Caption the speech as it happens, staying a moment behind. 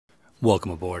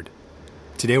Welcome aboard.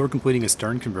 Today we're completing a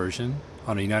stern conversion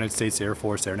on a United States Air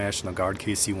Force Air National Guard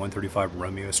KC-135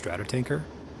 Romeo Stratotanker,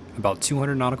 about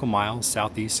 200 nautical miles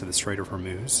southeast of the Strait of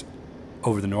Hormuz,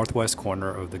 over the northwest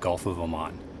corner of the Gulf of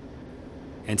Oman.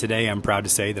 And today I'm proud to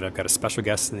say that I've got a special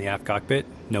guest in the aft cockpit.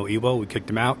 No Ewo, we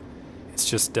kicked him out. It's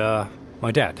just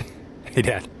my dad. Hey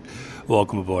Dad,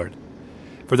 welcome aboard.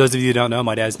 For those of you who don't know,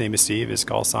 my dad's name is Steve. His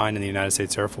call sign in the United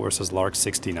States Air Force is Lark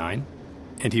 69.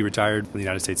 And he retired from the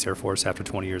United States Air Force after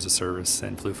 20 years of service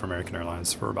and flew for American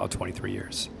Airlines for about 23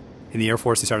 years. In the Air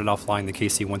Force, he started off flying the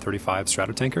KC-135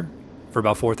 Stratotanker for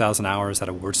about 4,000 hours out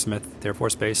of Wordsmith Air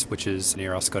Force Base, which is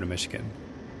near Oscoda, Michigan.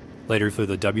 Later, he flew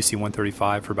the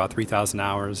WC-135 for about 3,000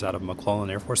 hours out of McClellan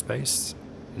Air Force Base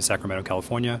in Sacramento,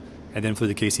 California, and then flew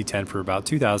the KC-10 for about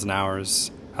 2,000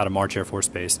 hours out of March Air Force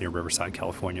Base near Riverside,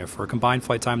 California, for a combined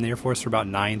flight time in the Air Force for about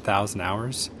 9,000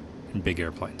 hours in big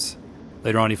airplanes.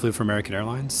 Later on, he flew for American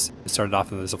Airlines. He started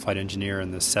off as a flight engineer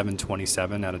in the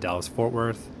 727 out of Dallas-Fort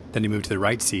Worth. Then he moved to the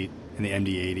right seat in the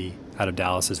MD-80 out of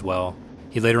Dallas as well.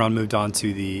 He later on moved on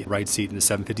to the right seat in the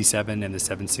 757 and the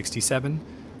 767,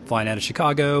 flying out of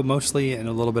Chicago mostly and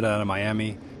a little bit out of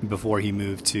Miami, before he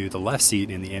moved to the left seat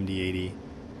in the MD-80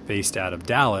 based out of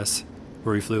Dallas,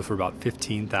 where he flew for about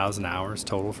 15,000 hours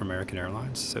total for American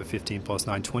Airlines. So 15 plus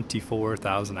 9,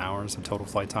 24,000 hours of total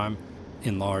flight time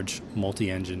in large,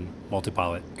 multi-engine,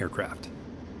 multi-pilot aircraft.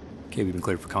 Okay, we've been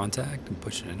cleared for contact. I'm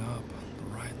pushing it up,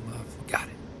 right, left, got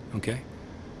it. Okay,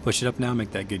 push it up now,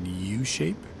 make that good U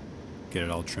shape. Get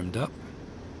it all trimmed up.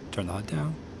 Turn the HUD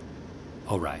down.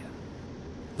 All right,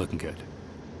 looking good.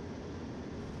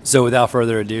 So without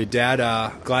further ado, Dad,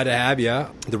 glad to have you.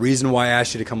 The reason why I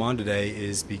asked you to come on today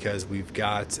is because we've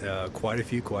got quite a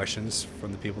few questions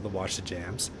from the people that watch the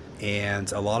jams,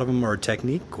 and a lot of them are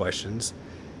technique questions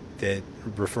that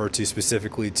refer to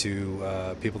specifically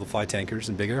to people that fly tankers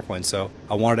and big airplanes. So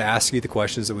I wanted to ask you the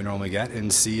questions that we normally get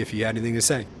and see if you had anything to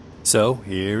say. So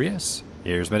here he is.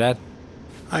 Here's my dad.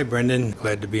 Hi, Brendan.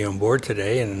 Glad to be on board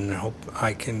today, and hope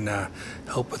I can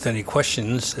help with any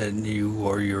questions that you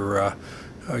or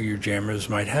your jammers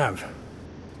might have.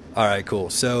 All right, cool.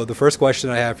 So the first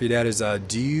question I have for you, Dad, is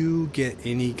do you get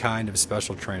any kind of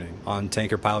special training on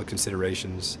tanker pilot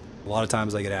considerations? A lot of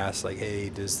times I get asked, like, hey,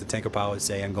 does the tanker pilot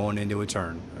say I'm going into a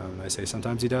turn? And I say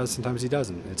sometimes he does, sometimes he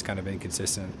doesn't. It's kind of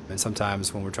inconsistent. And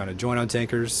sometimes when we're trying to join on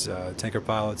tankers, tanker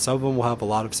pilots, some of them will have a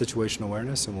lot of situational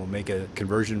awareness and will make a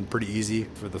conversion pretty easy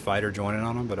for the fighter joining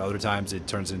on them, but other times it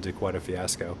turns into quite a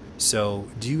fiasco. So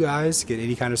do you guys get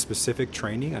any kind of specific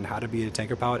training on how to be a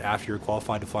tanker pilot after you're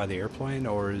qualified to fly the airplane,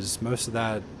 or is most of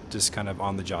that just kind of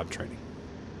on-the-job training?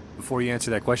 Before you answer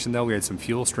that question, though, we had some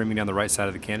fuel streaming down the right side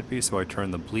of the canopy, so I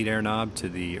turned the bleed air knob to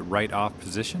the right off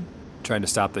position, trying to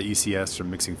stop the ECS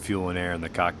from mixing fuel and air in the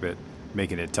cockpit,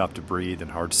 making it tough to breathe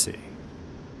and hard to see.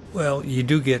 Well, you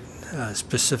do get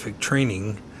specific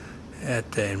training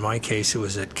at, in my case, it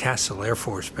was at Castle Air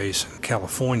Force Base in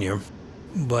California,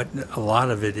 but a lot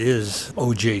of it is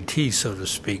OJT, so to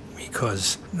speak,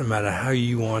 because no matter how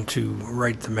you want to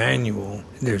write the manual,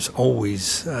 there's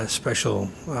always special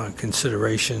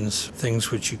considerations,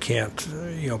 things which you can't,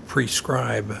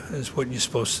 prescribe as what you're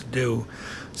supposed to do.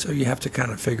 So you have to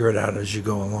kind of figure it out as you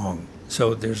go along.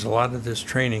 So there's a lot of this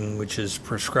training which is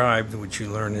prescribed, which you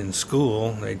learn in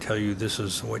school. They tell you this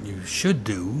is what you should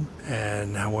do.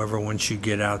 And however, once you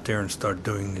get out there and start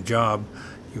doing the job,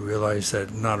 you realize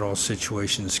that not all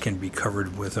situations can be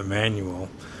covered with a manual.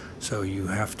 So you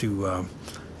have to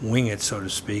wing it, so to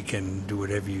speak, and do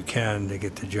whatever you can to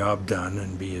get the job done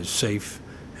and be as safe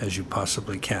as you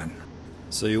possibly can.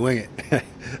 So you wing it.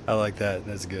 I like that.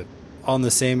 That's good. On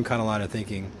the same kind of line of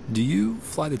thinking, do you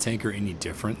fly the tanker any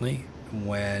differently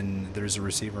when there's a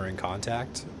receiver in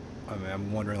contact? I mean,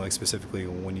 I'm wondering, like, specifically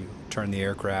when you turn the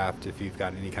aircraft, if you've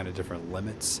got any kind of different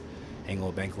limits, angle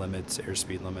of bank limits,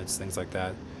 airspeed limits, things like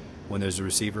that, when there's a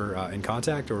receiver in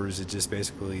contact, or is it just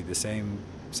basically the same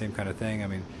kind of thing? I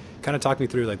mean, kind of talk me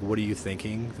through, like, what are you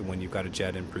thinking when you've got a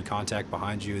jet in pre-contact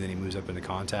behind you, then he moves up into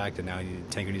contact, and now the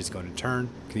tanker needs to go into turn?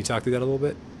 Can you talk through that a little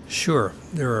bit? Sure.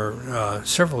 There are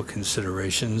several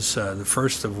considerations, the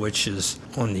first of which is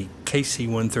on the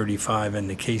KC-135 and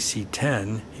the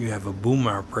KC-10, you have a boom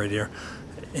operator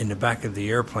in the back of the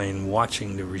airplane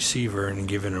watching the receiver and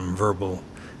giving him verbal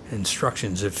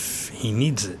instructions if he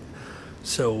needs it.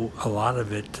 So a lot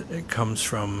of it comes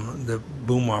from the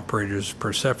boom operator's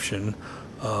perception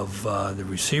of the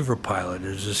receiver pilot.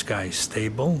 Is this guy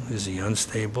stable? Is he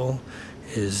unstable?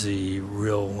 Is he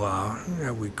real,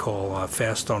 we call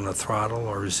fast on the throttle,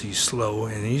 or is he slow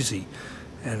and easy?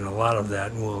 And a lot of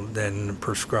that will then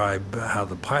prescribe how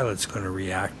the pilot's going to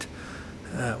react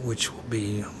which will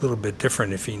be a little bit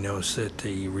different if he knows that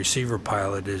the receiver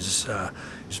pilot is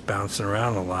bouncing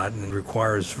around a lot and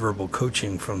requires verbal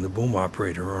coaching from the boom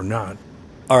operator or not.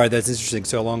 All right, that's interesting.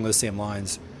 So along those same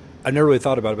lines, I've never really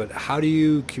thought about it, but how do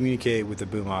you communicate with the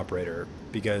boom operator?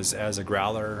 Because as a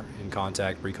growler, in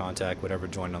contact, pre-contact, whatever,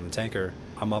 joined on the tanker,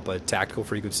 I'm up a tactical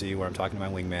frequency where I'm talking to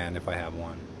my wingman if I have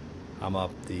one. I'm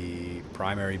up the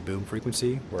primary boom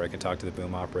frequency where I can talk to the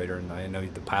boom operator, and I know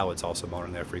the pilot's also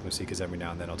monitoring that frequency because every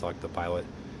now and then I'll talk to the pilot.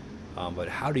 But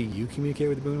how do you communicate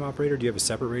with the boom operator? Do you have a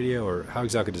separate radio, or how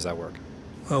exactly does that work?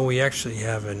 Well, we actually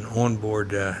have an onboard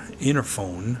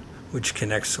interphone which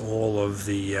connects all of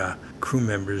the crew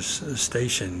members'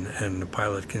 station, and the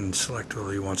pilot can select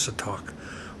whether he wants to talk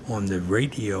on the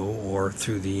radio or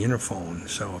through the interphone.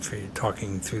 So if you're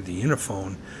talking through the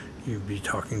interphone, you'd be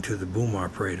talking to the boom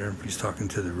operator. If he's talking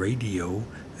to the radio,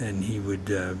 then he would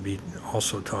be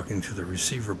also talking to the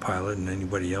receiver pilot and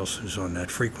anybody else who's on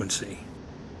that frequency.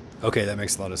 Okay, that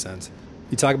makes a lot of sense.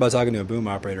 You talk about talking to a boom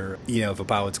operator, if a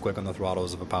pilot's quick on the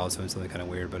throttles, if a pilot's doing something kind of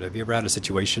weird, but have you ever had a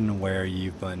situation where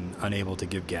you've been unable to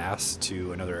give gas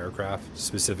to another aircraft,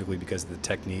 specifically because of the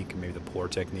technique, maybe the poor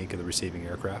technique of the receiving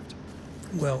aircraft?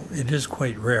 Well, it is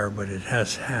quite rare, but it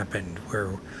has happened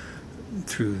where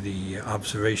through the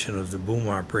observation of the boom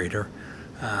operator,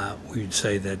 we'd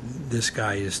say that this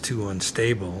guy is too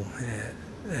unstable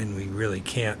and we really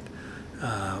can't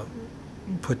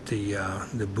put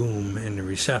the boom in the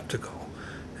receptacle.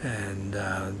 And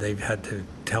they've had to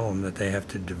tell them that they have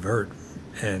to divert.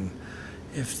 And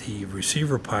if the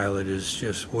receiver pilot is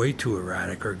just way too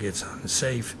erratic or gets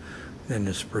unsafe, then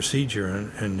there's a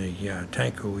procedure in the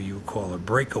tanker you call a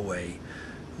breakaway,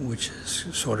 which is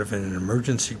sort of an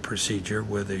emergency procedure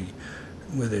where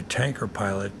the tanker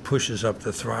pilot pushes up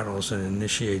the throttles and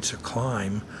initiates a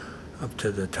climb up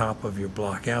to the top of your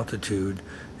block altitude,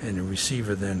 and the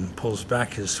receiver then pulls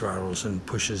back his throttles and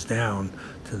pushes down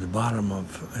to the bottom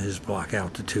of his block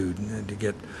altitude to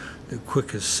get the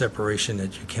quickest separation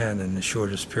that you can in the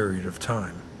shortest period of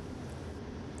time.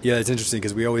 Yeah, it's interesting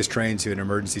because we always train to an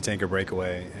emergency tanker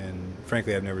breakaway, and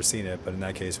frankly I've never seen it, but in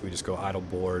that case we just go idle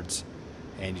boards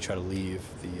and you try to leave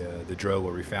the drogue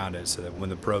where we found it so that when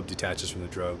the probe detaches from the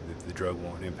drogue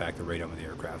won't impact the radome of the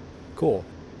aircraft. Cool.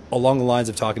 Along the lines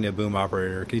of talking to a boom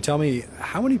operator, can you tell me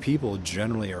how many people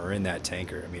generally are in that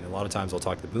tanker? I mean, a lot of times I'll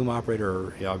talk to the boom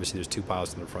operator, obviously there's two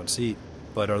pilots in the front seat,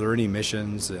 but are there any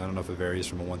missions? I don't know if it varies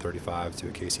from a 135 to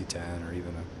a KC-10 or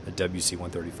even a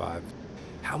WC-135.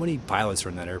 How many pilots are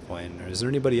in that airplane? Or is there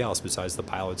anybody else besides the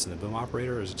pilots and the boom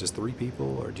operator? Or is it just 3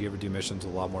 people? Or do you ever do missions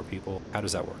with a lot more people? How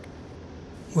does that work?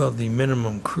 Well, the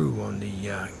minimum crew on the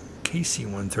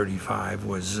KC-135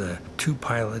 was 2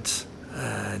 pilots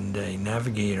and a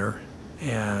navigator,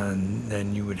 and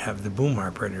then you would have the boom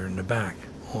operator in the back.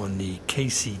 On the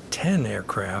KC-10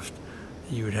 aircraft,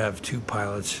 you would have 2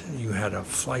 pilots. You had a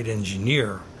flight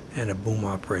engineer and a boom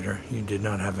operator. You did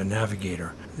not have a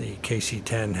navigator. The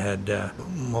KC-10 had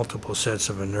multiple sets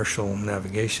of inertial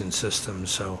navigation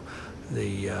systems, so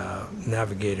the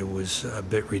navigator was a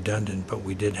bit redundant, but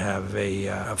we did have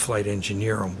a flight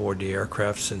engineer on board the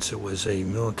aircraft since it was a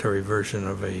military version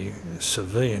of a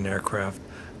civilian aircraft,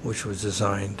 which was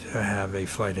designed to have a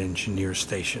flight engineer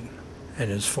station. And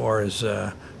as far as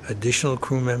additional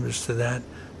crew members to that,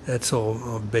 that's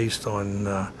all based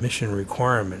on mission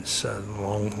requirements.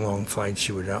 Long flights,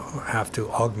 you would have to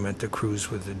augment the crews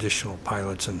with additional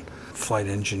pilots and flight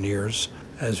engineers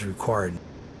as required.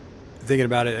 Thinking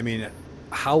about it, I mean,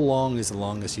 how long is the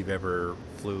longest you've ever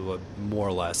flew more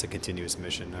or less a continuous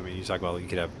mission? I mean, you talk about you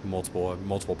could have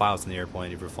multiple pilots in the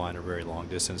airplane if you're flying a very long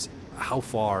distance. How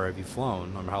far have you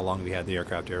flown? I mean, how long have you had the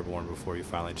aircraft airborne before you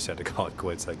finally just had to call it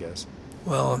quits, I guess?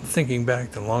 Well, thinking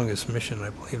back, the longest mission I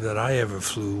believe that I ever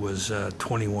flew was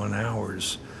 21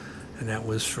 hours, and that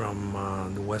was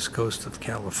from the west coast of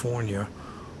California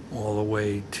all the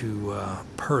way to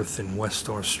Perth in West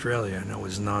Australia, and it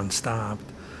was non-stop.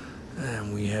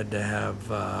 And we had to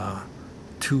have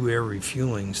 2 air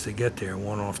refuelings to get there,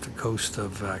 one off the coast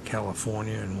of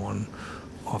California and one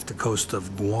off the coast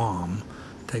of Guam,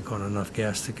 take on enough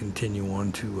gas to continue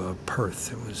on to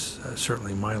Perth. It was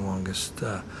certainly my longest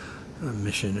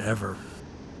mission ever.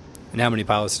 And how many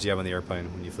pilots did you have on the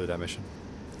airplane when you flew that mission?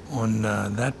 On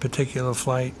that particular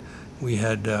flight, we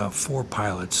had 4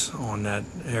 pilots on that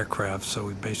aircraft, so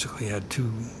we basically had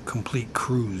 2 complete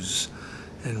crews,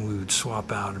 and we would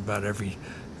swap out about every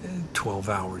 12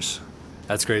 hours.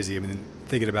 That's crazy. I mean,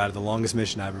 thinking about it, the longest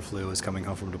mission I ever flew was coming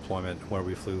home from deployment, where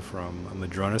we flew from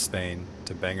Madrona, Spain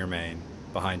to Bangor, Maine,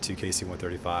 behind 2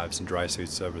 KC-135s and dry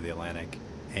suits over the Atlantic.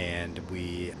 And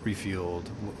we refueled,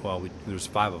 well, there was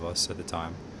 5 of us at the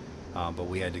time, but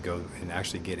we had to go and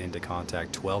actually get into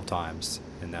contact 12 times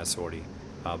in that sortie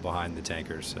behind the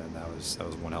tankers, and that was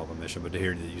one hell of a mission. But to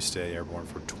hear that you stay airborne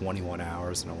for 21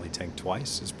 hours and only tank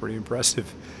twice is pretty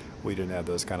impressive. We didn't have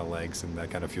those kind of legs and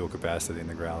that kind of fuel capacity in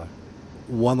the Growler.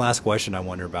 One last question I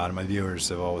wonder about, and my viewers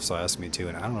have also asked me too,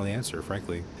 and I don't know the answer,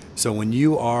 frankly. So when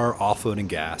you are offloading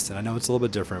gas, and I know it's a little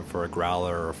bit different for a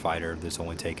Growler or a fighter that's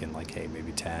only taken like, hey,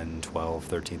 maybe 10, 12,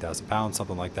 13,000 pounds,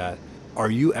 something like that. Are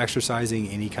you exercising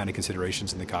any kind of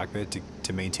considerations in the cockpit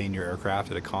to maintain your aircraft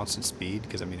at a constant speed?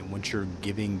 Because, I mean, once you're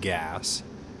giving gas,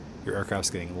 your aircraft's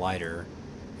getting lighter.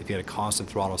 If you had a constant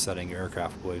throttle setting, your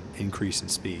aircraft would increase in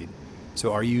speed.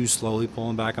 So are you slowly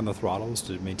pulling back on the throttles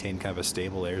to maintain kind of a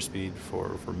stable airspeed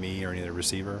for me or any other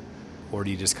receiver? Or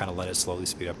do you just kind of let it slowly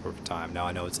speed up over time? Now,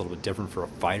 I know it's a little bit different for a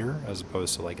fighter as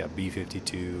opposed to like a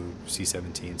B-52,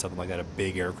 C-17, something like that, a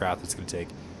big aircraft that's going to take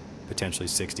potentially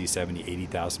 60, 70,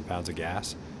 80,000 pounds of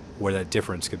gas, where that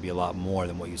difference could be a lot more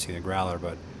than what you see in the Growler.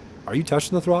 But are you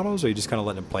touching the throttles, or are you just kind of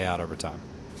letting them play out over time?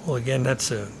 Well, again,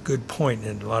 that's a good point,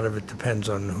 and a lot of it depends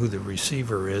on who the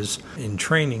receiver is. In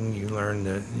training, you learn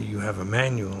that you have a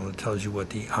manual that tells you what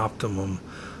the optimum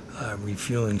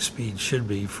refueling speed should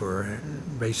be for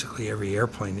basically every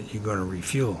airplane that you're going to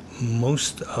refuel.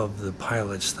 Most of the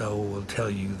pilots, though, will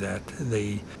tell you that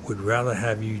they would rather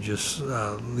have you just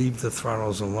leave the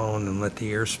throttles alone and let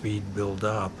the airspeed build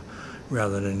up,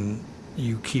 rather than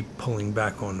you keep pulling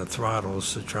back on the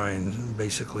throttles to try and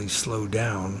basically slow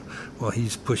down while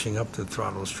he's pushing up the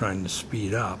throttles trying to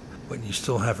speed up. But you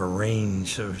still have a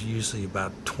range of usually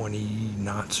about 20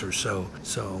 knots or so.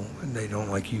 So they don't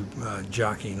like you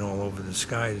jockeying all over the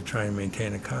sky to try and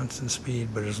maintain a constant speed,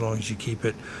 but as long as you keep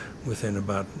it within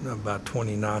about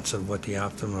 20 knots of what the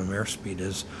optimum airspeed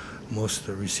is, most of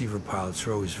the receiver pilots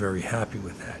are always very happy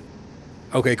with that.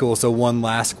 Okay, cool. So one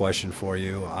last question for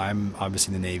you. I'm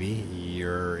obviously in the Navy.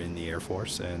 You're in the Air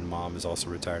Force, and Mom is also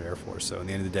retired Air Force. So at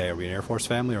the end of the day, are we an Air Force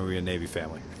family or are we a Navy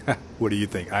family? What do you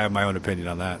think? I have my own opinion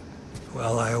on that.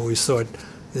 Well, I always thought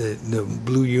the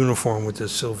blue uniform with the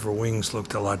silver wings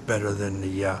looked a lot better than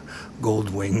the gold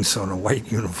wings on a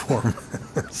white uniform.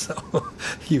 So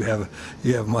you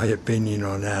have my opinion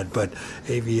on that. But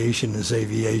aviation is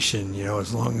aviation. You know,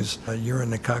 as long as you're in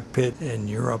the cockpit and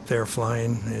you're up there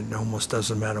flying, it almost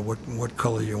doesn't matter what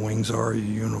color your wings are or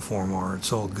your uniform are.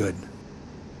 It's all good.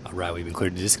 All right, we've been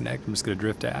cleared to disconnect. I'm just going to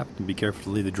drift aft and be careful to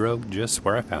leave the drogue just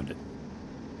where I found it.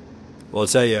 Well, I'll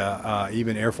tell you,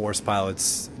 even Air Force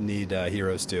pilots need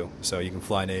heroes too. So you can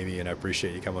fly Navy, and I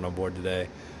appreciate you coming on board today.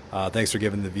 Thanks for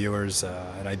giving the viewers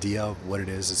an idea of what it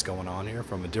is that's going on here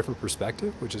from a different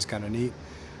perspective, which is kind of neat.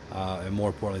 And more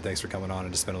importantly, thanks for coming on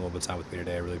and just spending a little bit of time with me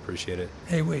today. I really appreciate it.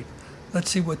 Hey, wait. Let's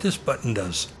see what this button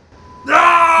does.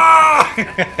 Ah!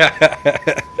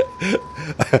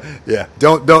 Yeah,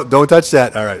 don't touch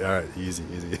that. All right, easy.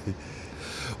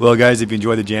 Well, guys, if you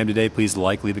enjoyed the jam today, please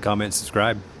like, leave a comment, and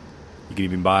subscribe. You can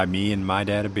even buy me and my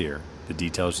dad a beer. The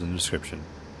details are in the description.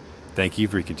 Thank you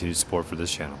for your continued support for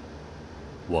this channel.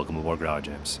 Welcome aboard Growler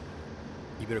Jams.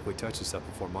 You better quit touching stuff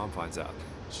before Mom finds out.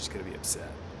 She's going to be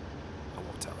upset. I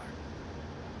won't tell her.